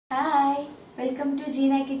Welcome to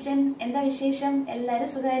Jeena kitchen. എന്താ വിശേഷം? എല്ലാവരും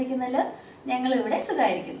സുഖമായിരിക്കുന്നല്ലോ? ഞങ്ങൾ ഇവിടെ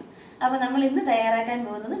സുഖമായിരിക്കുന്നു. അപ്പോൾ നമ്മൾ ഇന്ന് തയ്യാറാക്കാൻ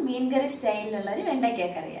പോകുന്നത് മീൻകറി സ്റ്റൈലിലുള്ള ഒരു വെണ്ടയ്ക്ക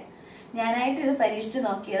കറിയാണ്. ഞാനായിട്ട് ഇത് പരീക്ഷിച്ച്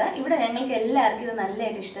നോക്കിയതാ. ഇവിടെ ഞങ്ങൾക്ക് എല്ലാവർക്കും ഇത്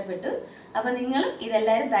നല്ലതായിട്ട് ഇഷ്ടപ്പെട്ടു. അപ്പോൾ നിങ്ങളും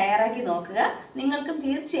ഇതെല്ലാവരും തയ്യാറാക്കി നോക്കുക, നിങ്ങൾക്കും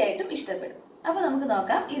തീർച്ചയായിട്ടും ഇഷ്ടപ്പെടും. അപ്പോൾ നമുക്ക്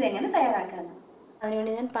നോക്കാം ഇതെങ്ങനെ തയ്യാറാക്കാമെന്ന്.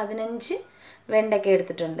 അതിനുവേണ്ടി ഞാൻ 15 വെണ്ടയ്ക്ക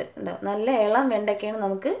എടുത്തിട്ടുണ്ട്. ഉണ്ടോ, നല്ല ഇളം വെണ്ടയ്ക്കയാണ്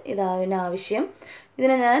നമുക്ക് ഇതിന് ആവശ്യം.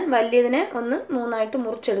 ഇതിനെ ഞാൻ വലിയതിനെ ഒന്ന് 3ആയിട്ട്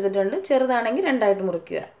മുറിച്ചെടുത്തിട്ടുണ്ട്, ചെറുതാണെങ്കിൽ 2ആയിട്ട്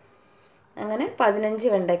മുറിക്കുക. അങ്ങനെ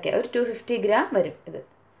 15 വെണ്ടയ്ക്ക, ഒരു 250 ഗ്രാം വരും ഇത്.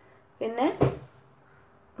 പിന്നെ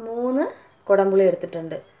 3 കുടംപുളി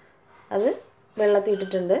എടുത്തിട്ടുണ്ട്, അത് വെള്ളത്തിൽ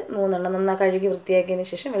ഇട്ടിട്ടുണ്ട്. 3 എണ്ണം നന്നായി കഴുകി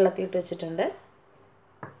വൃത്തിയാക്കിയതിന് ശേഷം വെള്ളത്തിൽ ഇട്ട് വെച്ചിട്ടുണ്ട്.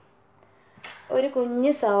 ഒരു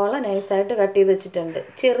കുഞ്ഞ് സവാള നൈസായിട്ട് കട്ട് ചെയ്ത് വെച്ചിട്ടുണ്ട്.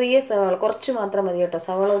 ചെറിയ സവാള കുറച്ച് മാത്രം മതി കേട്ടോ,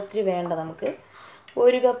 സവാള ഒത്തിരി വേണ്ട നമുക്ക്.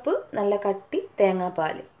 1 കപ്പ് നല്ല കട്ടി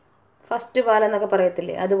തേങ്ങാപ്പാൽ, ഫസ്റ്റ് പാലെന്നൊക്കെ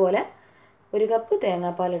പറയത്തില്ലേ, അതുപോലെ 1 കപ്പ്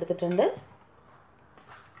തേങ്ങാപ്പാൽ എടുത്തിട്ടുണ്ട്.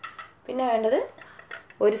 പിന്നെ വേണ്ടത്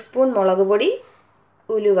 1 സ്പൂൺ മുളക് പൊടി,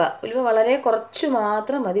 ഉലുവ വളരെ കുറച്ച്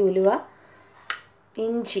മാത്രം മതി ഉലുവ,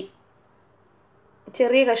 ഇഞ്ചി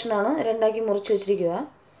ചെറിയ കഷ്ണമാണ്, 2ആക്കി മുറിച്ച് വെച്ചിരിക്കുക,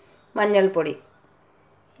 മഞ്ഞൾപ്പൊടി,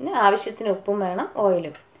 പിന്നെ ആവശ്യത്തിന് ഉപ്പും വേണം,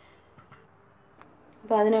 ഓയിലും.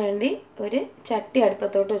 അപ്പോൾ അതിനു വേണ്ടി ഒരു ചട്ടി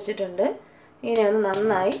അടുപ്പത്തോട്ട് വെച്ചിട്ടുണ്ട്. ഇതിനെ ഒന്ന്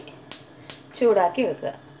നന്നായി ചൂടാക്കി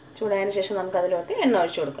എടുക്കുക. ചൂടായതിന് ശേഷം നമുക്ക് അതിലോട്ട് എണ്ണ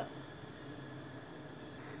ഒഴിച്ചു കൊടുക്കാം.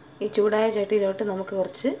 ഈ ചൂടായ ചട്ടിയിലോട്ട് നമുക്ക്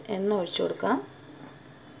കുറച്ച് എണ്ണ ഒഴിച്ചു കൊടുക്കാം.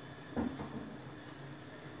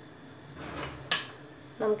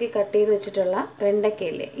 നമുക്ക് ഈ കട്ട് ചെയ്ത് വെച്ചിട്ടുള്ള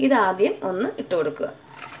വെണ്ടയ്ക്കയില്ലേ, ഇതാദ്യം ഒന്ന് ഇട്ട് കൊടുക്കുക.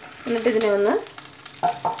 എന്നിട്ട് ഇതിനെ ഒന്ന്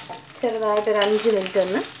ചെറുതായിട്ടൊരു 5 മിനിറ്റ്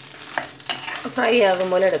ഒന്ന് ഫ്രൈ ആകും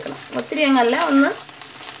പോലെ എടുക്കണം. ഒത്തിരി അങ്ങല്ല, ഒന്ന്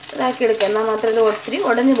ഇതാക്കി എടുക്കുക, എന്നാൽ മാത്രമേ ഇത് ഒത്തിരി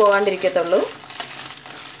ഉടഞ്ഞു പോകാണ്ടിരിക്കത്തുള്ളൂ.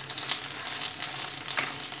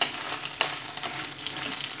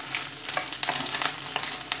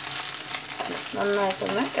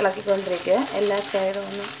 നന്നായിട്ടൊന്ന് ഇളക്കിക്കൊണ്ടിരിക്കുക, എല്ലാ സൈഡും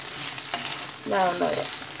ഒന്ന് ഇതാവുന്നവരെ.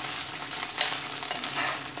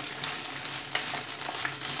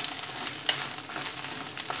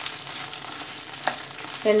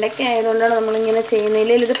 വെണ്ടയ്ക്ക ആയതുകൊണ്ടാണ് നമ്മളിങ്ങനെ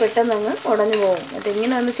ചെയ്യുന്നതിൽ ഇത് പെട്ടെന്ന് അങ്ങ് ഉടഞ്ഞു പോകും.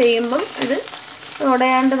 അതിങ്ങനെ ഒന്ന് ചെയ്യുമ്പം ഇത്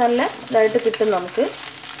ഉടയാണ്ട് നല്ല ഇതായിട്ട് കിട്ടും. നമുക്ക്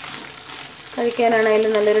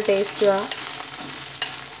കഴിക്കാനാണെങ്കിലും നല്ലൊരു ടേസ്റ്റുമാണ്.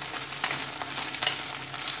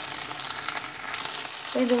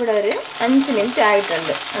 ഇതിവിടെ ഒരു 5 മിനിറ്റ്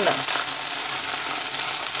ആയിട്ടുണ്ട് കണ്ടോ.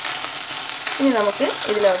 ഇനി നമുക്ക്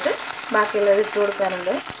ഇതിലോട്ട് ബാക്കിയുള്ളത് ഇട്ട്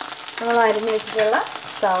കൊടുക്കാനുണ്ട്. നമ്മൾ അരിഞ്ഞ് വെച്ചിട്ടുള്ള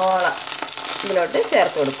സവാള ഇതിലോട്ട്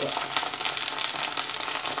ചേർത്ത് കൊടുക്കുക.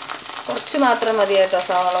 കുറച്ച് മാത്രം മതി കേട്ടോ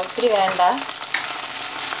സവാള, ഒത്തിരി വേണ്ട.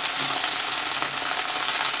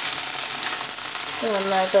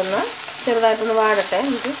 നന്നായിട്ടൊന്ന് ചെറുതായിട്ടൊന്ന് വാടട്ടെ.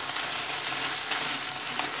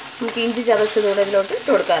 നമുക്ക് ഇഞ്ചി ചതച്ചതൂടെ ഇതിലോട്ട് ഇട്ട്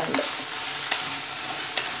കൊടുക്കാറുണ്ട്.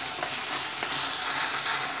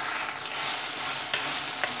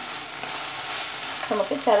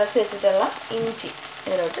 നമുക്ക് ചതച്ച് വെച്ചിട്ടുള്ള ഇഞ്ചി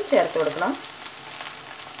ഇതിലോട്ട് ചേർത്ത് കൊടുക്കണം.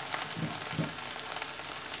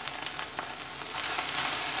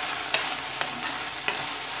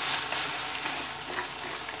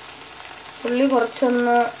 ഉള്ളി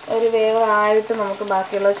കുറച്ചൊന്ന് ഒരു വേവായിട്ട് നമുക്ക്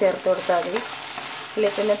ബാക്കിയുള്ളത് ചേർത്ത് കൊടുത്താൽ മതി. ഇല്ല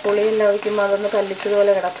പിന്നെ പുളിയെല്ലാം ഒഴിക്കുമ്പോൾ അതൊന്ന്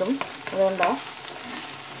കല്ലിച്ചതുപോലെ കിടക്കും, അതുകൊണ്ടാണ്.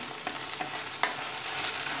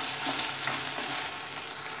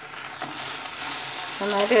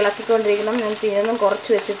 നന്നായിട്ട് ഇളക്കിക്കൊണ്ടിരിക്കണം. ഞാൻ തീരൊന്നും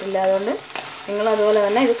കുറച്ച് വെച്ചിട്ടില്ല, അതുകൊണ്ട് നിങ്ങളതുപോലെ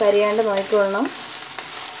തന്നെ ഇത് കരിയാണ്ട് നോക്കിക്കൊള്ളണം.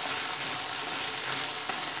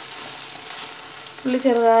 ഉള്ളി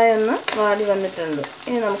ചെറുതായി ഒന്ന് വാടി വന്നിട്ടുണ്ട്.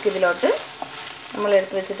 ഇനി നമുക്കിതിലോട്ട് നമ്മൾ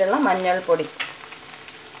എടുത്ത് വെച്ചിട്ടുള്ള മഞ്ഞൾപ്പൊടി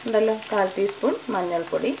ഉണ്ടല്ലോ, 1/4 ടീസ്പൂൺ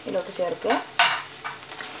മഞ്ഞൾപ്പൊടി ഇതിലോട്ട് ചേർക്കുക.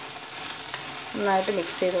 നന്നായിട്ട്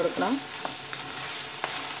മിക്സ് ചെയ്ത് കൊടുക്കണം.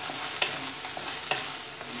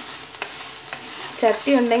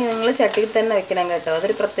 ചട്ടി ഉണ്ടെങ്കിൽ നിങ്ങൾ ചട്ടിയിൽ തന്നെ വെക്കണം കേട്ടോ,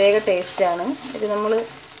 അതൊരു പ്രത്യേക ടേസ്റ്റാണ്. ഇത് നമ്മൾ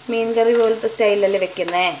മീൻ കറി പോലത്തെ സ്റ്റൈലല്ലേ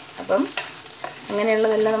വെക്കുന്നേ, അപ്പം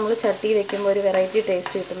അങ്ങനെയുള്ളതെല്ലാം നമ്മൾ ചട്ടി വെക്കുമ്പോൾ ഒരു വെറൈറ്റി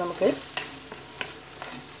ടേസ്റ്റ് കിട്ടും നമുക്ക്.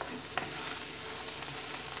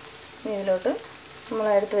 ഇതിലോട്ട് നമ്മൾ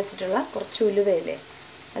എടുത്ത് വെച്ചിട്ടുള്ള കുറച്ച് ഉലുവയില്ലേ,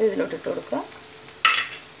 അത് ഇതിലോട്ട് ഇട്ട് കൊടുക്കുക.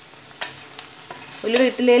 ഉലുവ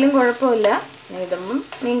ഇട്ടില്ലെങ്കിലും കുഴപ്പമില്ല, ഇടുമ്പം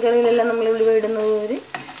മീൻ കറിയിലെല്ലാം നമ്മൾ ഉലുവ ഇടുന്നത്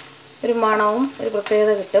ഒരു മണവും ഒരു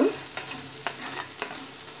പ്രത്യേകത കിട്ടും.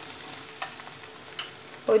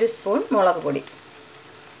 1 സ്പൂൺ മുളക് പൊടി,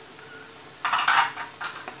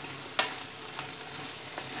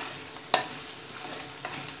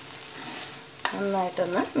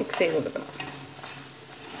 നന്നായിട്ടൊന്ന് മിക്സ് ചെയ്ത് കൊടുക്കണം.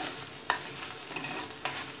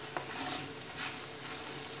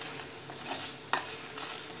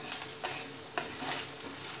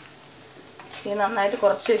 ഈ നന്നായിട്ട്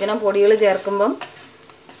കുറച്ച് വയ്ക്കണം പൊടികൾ ചേർക്കുമ്പം.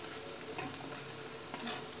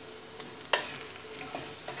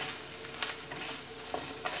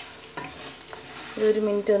 ഒരു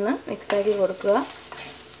മിനിറ്റ് ഒന്ന് മിക്സാക്കി കൊടുക്കുക.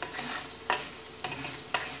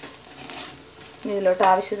 ഇതിലോട്ട്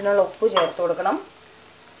ആവശ്യത്തിനുള്ള ഉപ്പ് ചേർത്ത് കൊടുക്കണം.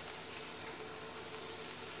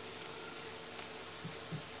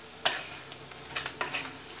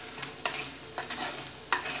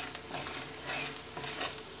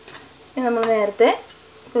 ഇനി നമ്മൾ നേരത്തെ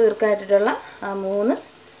കുതിർക്കായിട്ടിട്ടുള്ള ആ 3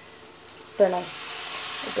 പിണം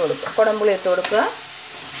ഇട്ട് കൊടുക്കുക, കുടംപുളി ഇട്ട് കൊടുക്കുക.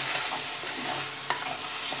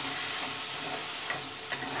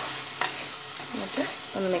 എന്നിട്ട്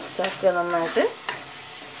ഒന്ന് മിക്സാക്കുക നന്നായിട്ട്.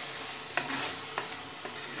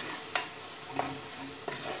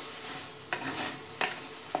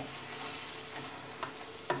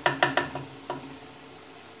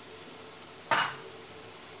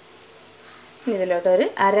 ഇതിലോട്ട് ഒരു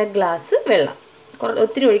 1/2 ഗ്ലാസ് വെള്ളം,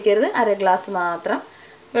 ഒത്തിരി ഒഴിക്കരുത്, 1/2 ഗ്ലാസ് മാത്രം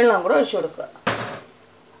വെള്ളം കൂടെ ഒഴിച്ചു കൊടുക്കുക.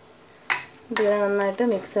 ഇതിനെ നന്നായിട്ട്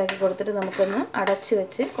മിക്സാക്കി കൊടുത്തിട്ട് നമുക്കൊന്ന് അടച്ച്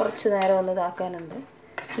വെച്ച് കുറച്ച് നേരം ഒന്ന് ഇതാക്കാനുണ്ട്.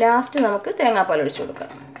 ലാസ്റ്റ് നമുക്ക് തേങ്ങാപ്പാൽ ഒഴിച്ചു കൊടുക്കാം.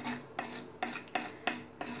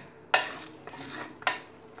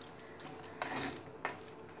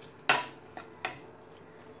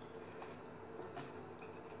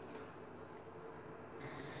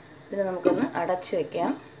 ഇതിനെ നമുക്കൊന്ന് അടച്ച്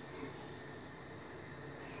വയ്ക്കാം.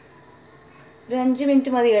 ഒരു 5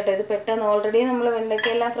 മിനിറ്റ് മതി കേട്ടോ. ഇത് പെട്ടെന്ന് ഓൾറെഡി നമ്മൾ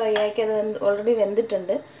വെണ്ടയ്ക്കെല്ലാം ഫ്രൈ ആക്കി അത് ഓൾറെഡി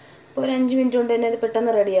വെന്തിട്ടുണ്ട്. അപ്പോൾ ഒരു 5 മിനിറ്റ് കൊണ്ട് തന്നെ ഇത്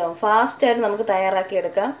പെട്ടെന്ന് റെഡിയാവും. ഫാസ്റ്റായിട്ട് നമുക്ക് തയ്യാറാക്കി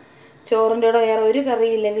എടുക്കാം. ചോറിൻ്റെ കൂടെ വേറെ ഒരു കറി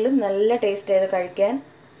ഇല്ലെങ്കിലും നല്ല ടേസ്റ്റ് ആയത് കഴിക്കാൻ.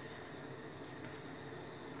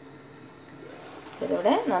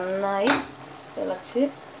 ഇതിവിടെ നന്നായി തിളച്ച്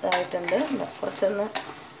ഇതായിട്ടുണ്ട്. കുറച്ചൊന്ന്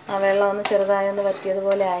ആ വെള്ളം ഒന്ന് ചെറുതായി ഒന്ന്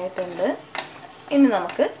വറ്റിയതുപോലെ ആയിട്ടുണ്ട്. ഇനി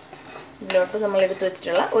നമുക്ക് ഇതിലോട്ട് നമ്മൾ എടുത്ത്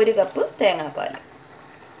വെച്ചിട്ടുള്ള 1 കപ്പ് തേങ്ങാപ്പാൽ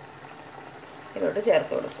ഇതിലോട്ട്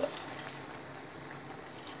ചേർത്ത് കൊടുക്കുക.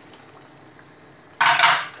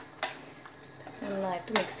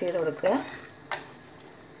 നന്നായിട്ട് മിക്സ് ചെയ്ത് കൊടുക്കുക.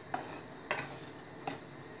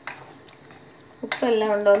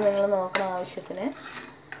 ഉപ്പെല്ലാം ഉണ്ടോ എന്ന് നിങ്ങൾ നോക്കണം ആവശ്യത്തിന്.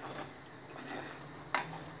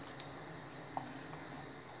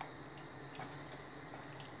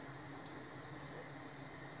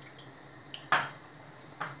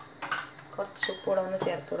 കുറച്ച് ഉപ്പ് കൂടെ ഒന്ന്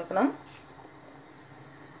ചേർത്ത് കൊടുക്കണം.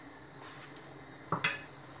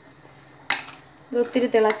 ഇത് ഒത്തിരി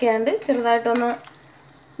തിളക്കാണ്ട് ചെറുതായിട്ടൊന്ന്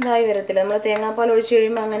ഇതായി വരത്തില്ല. നമ്മൾ തേങ്ങാപ്പാൽ ഒഴിച്ച്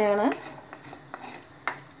കഴിയുമ്പോൾ അങ്ങനെയാണ്.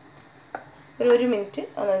 ഒരു 1 മിനിറ്റ്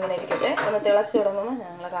ഒന്ന് ഇങ്ങനെ ഇരിക്കട്ടെ. ഒന്ന് തിളച്ച് തുടങ്ങുമ്പോൾ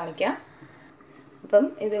ഞങ്ങൾ കാണിക്കാം. അപ്പം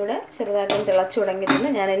ഇതിവിടെ ചെറുതായിട്ടൊന്ന് തിളച്ച് തുടങ്ങിയിട്ടുണ്ട്.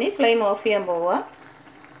 ഞാനിനി ഫ്ലെയിം ഓഫ് ചെയ്യാൻ പോവുക.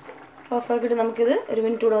 ഓഫാക്കിയിട്ട് നമുക്കിത് 1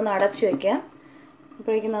 മിനിറ്റ് കൂടെ ഒന്ന് അടച്ച് വയ്ക്കാം.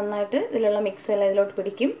 അപ്പോഴേക്കും നന്നായിട്ട് ഇതിലുള്ള മിക്സ് എല്ലാം ഇതിലോട്ട്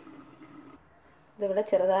പിടിക്കും. ഇതിവിടെ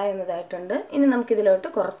ചെറുതായി ഒന്ന് ഇതായിട്ടുണ്ട്. ഇനി നമുക്കിതിലോട്ട്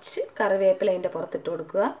കുറച്ച് കറിവേപ്പില അതിൻ്റെ പുറത്തിട്ട്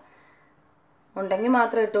കൊടുക്കുക. ഉണ്ടെങ്കിൽ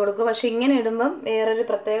മാത്രം ഇട്ട് കൊടുക്കുക. പക്ഷേ ഇങ്ങനെ ഇടുമ്പം വേറൊരു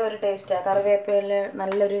പ്രത്യേക ഒരു ടേസ്റ്റാണ്. കറിവേപ്പില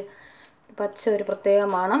നല്ലൊരു പച്ച ഒരു പ്രത്യേക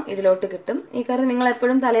മണം ഇതിലോട്ട് കിട്ടും. ഈ കറി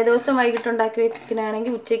നിങ്ങളെപ്പോഴും തലേദിവസം വൈകിട്ട് ഉണ്ടാക്കി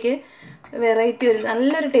വയ്ക്കുകയാണെങ്കിൽ ഉച്ചയ്ക്ക് വെറൈറ്റി ഒരു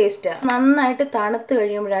നല്ലൊരു ടേസ്റ്റാണ്. നന്നായിട്ട് തണുത്ത്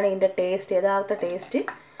കഴിയുമ്പോഴാണ് ഇതിൻ്റെ ടേസ്റ്റ്, യഥാർത്ഥ ടേസ്റ്റ്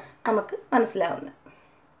നമുക്ക് മനസ്സിലാവുന്നത്.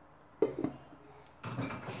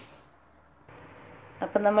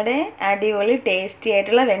 അപ്പം നമ്മുടെ അടിപൊളി ടേസ്റ്റി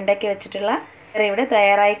ആയിട്ടുള്ള വെണ്ടയ്ക്ക വെച്ചിട്ടുള്ള കറി ഇവിടെ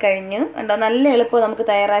തയ്യാറായി കഴിഞ്ഞു. കണ്ടോ, നല്ല എളുപ്പം നമുക്ക്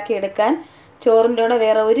തയ്യാറാക്കി എടുക്കാൻ. ചോറിൻ്റെ കൂടെ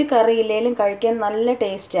വേറെ ഒരു കറി ഇല്ലെങ്കിലും കഴിക്കാൻ നല്ല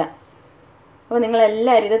ടേസ്റ്റാണ്. അപ്പോൾ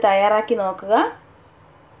നിങ്ങളെല്ലാവരും ഇത് തയ്യാറാക്കി നോക്കുക.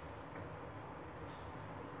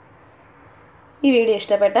 ഈ വീഡിയോ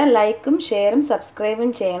ഇഷ്ടപ്പെട്ടാൽ ലൈക്കും ഷെയറും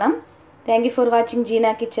സബ്സ്ക്രൈബും ചെയ്യണം. Thank you for watching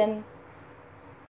Jeena kitchen.